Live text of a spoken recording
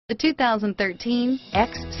The 2013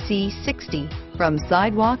 XC60. From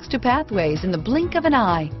sidewalks to pathways in the blink of an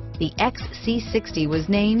eye, the XC60 was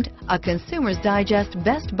named a Consumer's Digest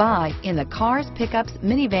Best Buy in the cars, pickups,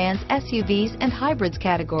 minivans, SUVs, and hybrids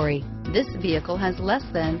category. This vehicle has less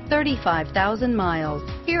than 35,000 miles.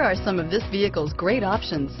 Here are some of this vehicle's great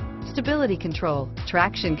options: stability control,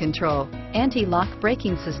 traction control, anti-lock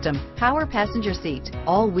braking system, power passenger seat,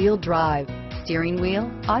 all-wheel drive, steering wheel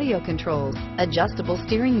audio controls, adjustable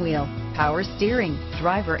steering wheel, power steering,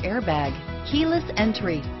 driver airbag, keyless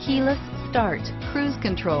entry, keyless start, cruise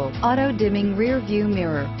control, auto-dimming rear view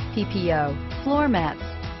mirror, PPO, floor mats,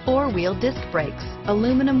 four-wheel disc brakes,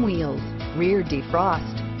 aluminum wheels, rear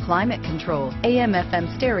defrost, climate control,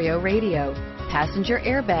 AM/FM stereo radio, passenger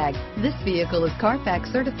airbag. This vehicle is Carfax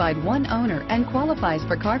certified one owner and qualifies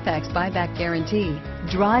for Carfax buyback guarantee.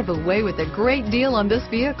 Drive away with a great deal on this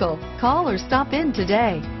vehicle. Call or stop in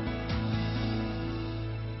today.